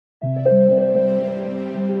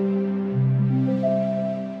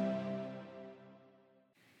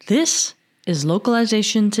This is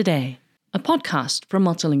Localization Today, a podcast from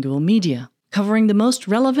Multilingual Media, covering the most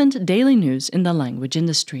relevant daily news in the language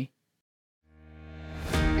industry.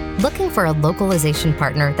 Looking for a localization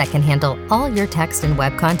partner that can handle all your text and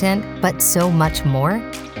web content, but so much more?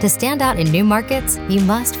 To stand out in new markets, you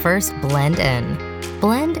must first blend in.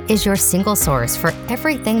 Blend is your single source for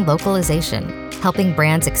everything localization, helping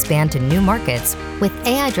brands expand to new markets with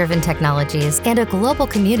AI-driven technologies and a global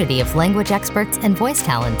community of language experts and voice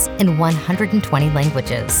talents in 120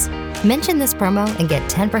 languages. Mention this promo and get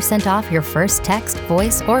 10% off your first text,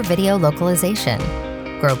 voice, or video localization.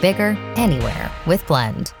 Grow bigger anywhere with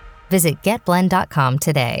Blend. Visit getblend.com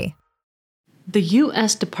today. The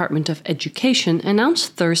U.S. Department of Education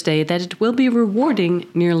announced Thursday that it will be rewarding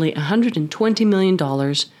nearly $120 million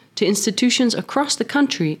to institutions across the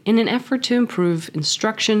country in an effort to improve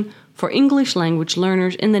instruction for English language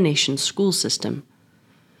learners in the nation's school system.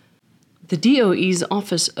 The DOE's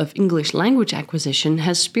Office of English Language Acquisition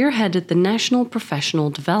has spearheaded the National Professional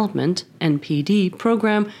Development (NPD)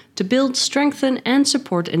 program to build, strengthen, and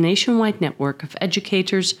support a nationwide network of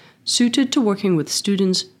educators suited to working with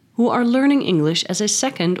students who are learning English as a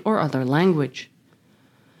second or other language.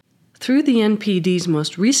 Through the NPD's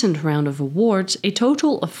most recent round of awards, a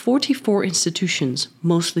total of 44 institutions,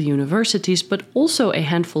 mostly universities, but also a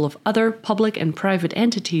handful of other public and private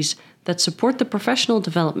entities that support the professional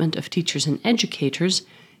development of teachers and educators,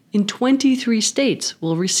 in 23 states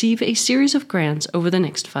will receive a series of grants over the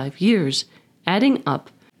next 5 years, adding up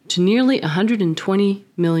to nearly $120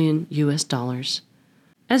 million US.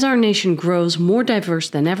 As our nation grows more diverse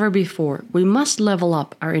than ever before, we must level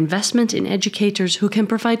up our investment in educators who can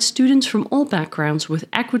provide students from all backgrounds with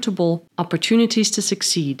equitable opportunities to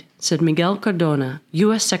succeed, said Miguel Cardona,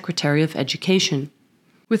 U.S. Secretary of Education.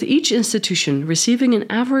 With each institution receiving an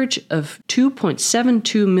average of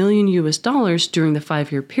 $2.72 million US during the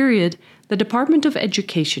 5-year period, the Department of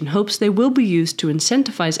Education hopes they will be used to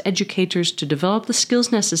incentivize educators to develop the skills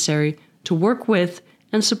necessary to work with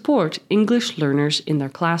and support English learners in their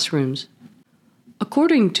classrooms.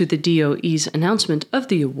 According to the DOE's announcement of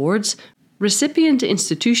the awards, recipient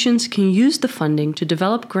institutions can use the funding to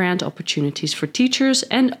develop grant opportunities for teachers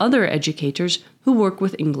and other educators who work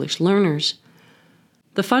with English learners.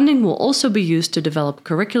 The funding will also be used to develop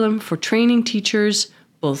curriculum for training teachers,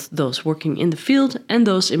 both those working in the field and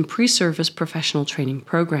those in pre-service professional training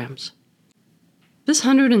programs. This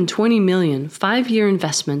 $120 million 5-year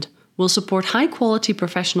investment will support high-quality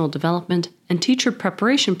professional development and teacher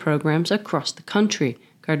preparation programs across the country,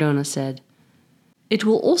 Cardona said. It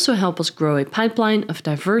will also help us grow a pipeline of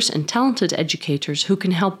diverse and talented educators who can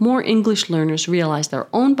help more English learners realize their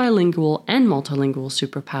own bilingual and multilingual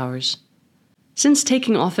superpowers. Since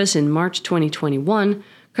taking office in March 2021,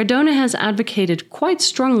 Cardona has advocated quite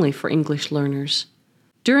strongly for English learners.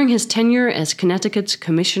 During his tenure as Connecticut's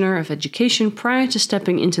Commissioner of Education prior to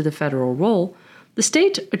stepping into the federal role, the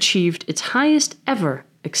state achieved its highest ever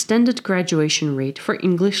extended graduation rate for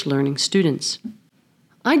English learning students.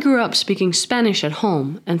 I grew up speaking Spanish at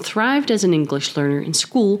home and thrived as an English learner in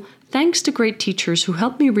school thanks to great teachers who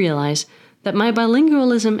helped me realize that my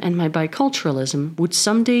bilingualism and my biculturalism would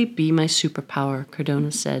someday be my superpower,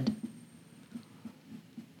 Cardona said.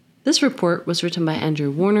 This report was written by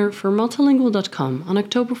Andrew Warner for Multilingual.com on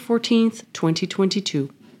October 14th, 2022.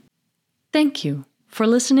 Thank you for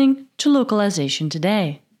listening to Localization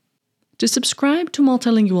Today. To subscribe to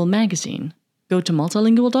Multilingual magazine, go to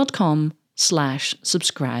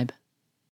multilingual.com/subscribe.